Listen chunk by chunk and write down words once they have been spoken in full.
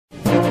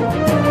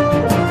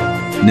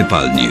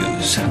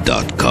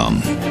nepalnews.com.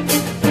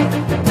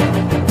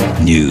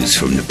 News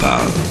from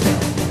Nepal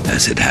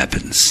as it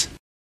happens.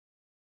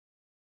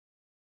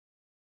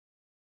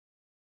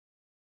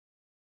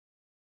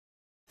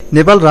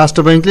 Nepal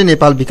राष्ट्र बैंकले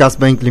नेपाल विकास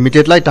बैंक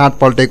लिमिटेडलाई टाँट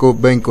पल्टेको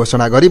बैंक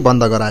घोषणा गरी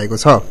बन्द गराएको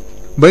छ।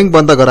 बैंक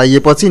बन्द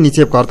गराइएपछि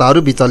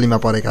निक्षेपकर्ताहरू बिचल्लीमा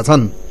परेका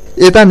छन्।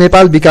 यता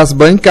नेपाल विकास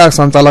बैंकका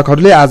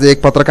सञ्चालकहरूले आज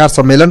एक पत्रकार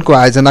सम्मेलनको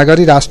आयोजना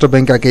गरी राष्ट्र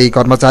बैंकका केही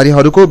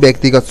कर्मचारीहरूको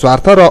व्यक्तिगत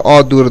स्वार्थ र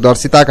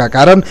अदूरदर्शिताका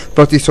कारण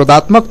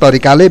प्रतिशोधात्मक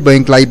तरिकाले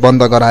बैंकलाई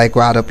बन्द गराएको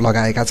आरोप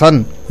लगाएका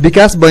छन्।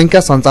 विकास बैंकका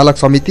सञ्चालक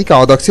समितिका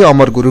अध्यक्ष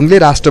अमर गुरुङले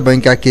राष्ट्र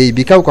बैंकका केही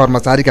बिकाउ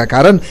कर्मचारीका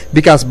कारण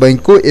विकास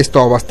बैंकको यस्तो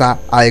अवस्था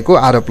आएको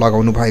आरोप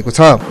लगाउनु भएको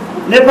छ।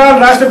 नेपाल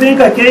राष्ट्र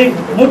बैंकका केही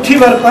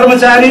मुठ्ठीभर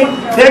कर्मचारी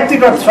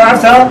व्यक्तिगत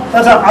स्वार्थ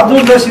तथा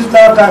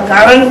अदूरदर्शिताका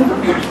कारण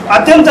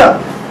अत्यन्त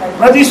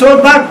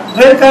प्रतिशोधात्मक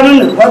गैरकानून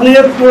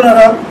बदनियतपूर्ण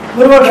र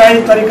पूर्वग्राही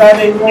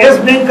तरिकाले यस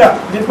बैंकका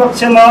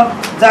विपक्षमा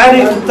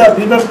जारी उक्त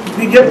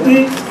विज्ञप्ति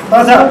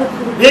तथा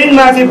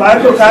बैंकमाथि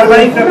भएको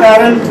कारबाहीका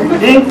कारण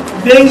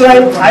बैंकलाई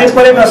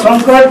आइपरेका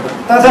सङ्कट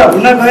तथा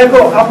हुन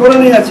गएको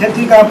अपूरणीय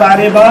क्षतिका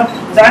बारेमा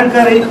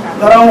जानकारी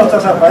गराउन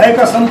तथा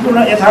भएका सम्पूर्ण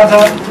यथार्थ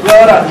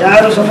व्यवहार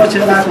यहाँहरू समक्ष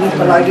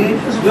राख्नका लागि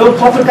यो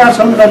पत्रकार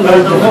सम्मेलन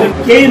गरेको हो।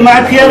 केही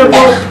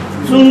माफियाहरूको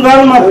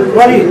चुङ्गालमा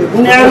गरी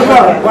उनीहरूका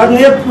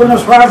बदनियतपूर्ण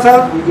स्वार्थ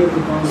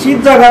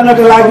सिद्ध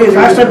गर्नका लागि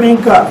राष्ट्र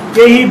बैंकका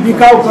केही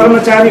बिकाउ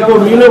कर्मचारीको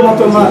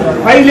मिलोमतोमा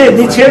कहिले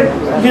निक्षेप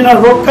लिन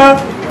रोक्का,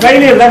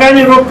 कहिले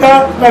लगानी रोक्का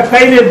र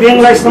कहिले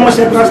बैंकलाई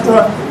समस्याग्रस्त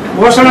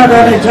घोषणा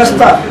गर्ने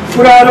जस्ता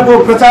कुराहरूको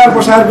प्रचार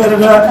प्रसार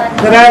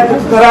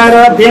गराएर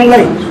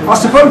बैंकलाई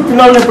असफल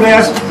तुल्याउने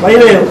प्रयास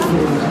भइरह्यो।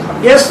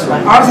 यस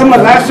अर्थमा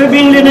राष्ट्र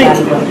बैंकले नै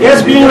यस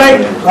बैंकलाई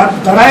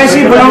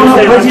धरायसी बनाउन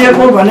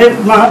खोजिएको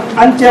भनेमा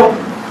अन्त्य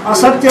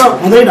असत्य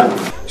हुँदैन।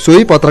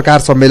 सोही पत्रकार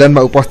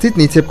सम्मेलनमा उपस्थित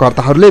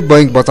निक्षेपकर्ताहरूले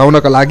बैंक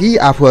बचाउनका लागि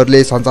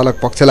आफूहरूले सञ्चालक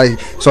पक्षलाई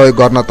सहयोग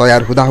गर्न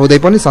तयार हुँदाहुँदै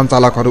पनि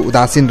सञ्चालकहरू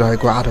उदासीन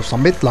रहेको आरोप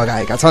समेत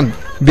लगाएका छन्।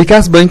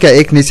 विकास बैंकका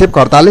एक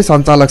निक्षेपकर्ताले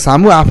सञ्चालक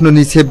सामु आफ्नो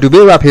निक्षेप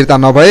डुबे वा फिर्ता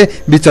नभए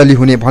बिचली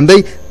हुने भन्दै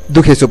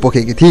दुखेसो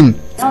पोखेकी थिइन्।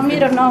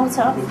 मेरो नाउँ छ,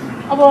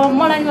 अब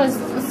मलाई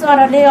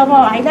सरले अब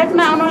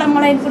हाइलाइटमा आउनलाई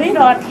मलाई पुरै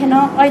रहर थिएन।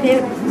 अहिले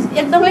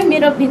एकदमै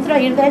मेरो भित्र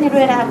हृदय नै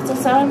रोएर आएको छ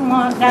सर। म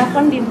रात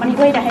पनि दिन पनि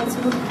गइरहेको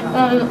छु।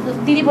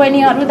 दिदी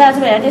बहिनीहरू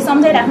दाजुभाइहरूले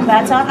सम्झाइराख्नु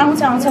भएको छ,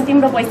 आउँछ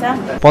तिम्रो पैसा।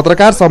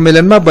 पत्रकार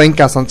सम्मेलनमा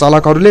बैंकका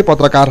सञ्चालकहरूले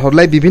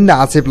पत्रकारहरूलाई विभिन्न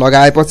आक्षेप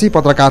लगाएपछि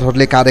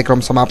पत्रकारहरूले कार्यक्रम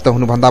समाप्त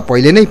हुनुभन्दा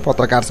पहिले नै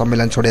पत्रकार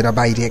सम्मेलन छोडेर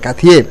बाहिरिएका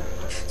थिए।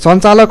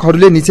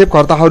 सञ्चालकहरूले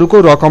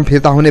निक्षेपकर्ताहरूको रकम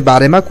फिर्ता हुने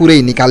बारेमा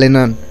कुरै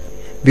निकालेनन्।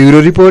 Bureau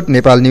report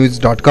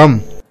nepalnews.com.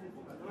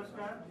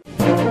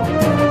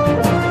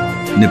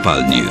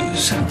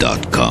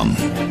 nepalnews.com.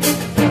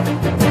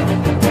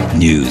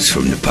 News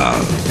from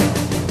Nepal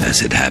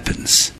as it happens.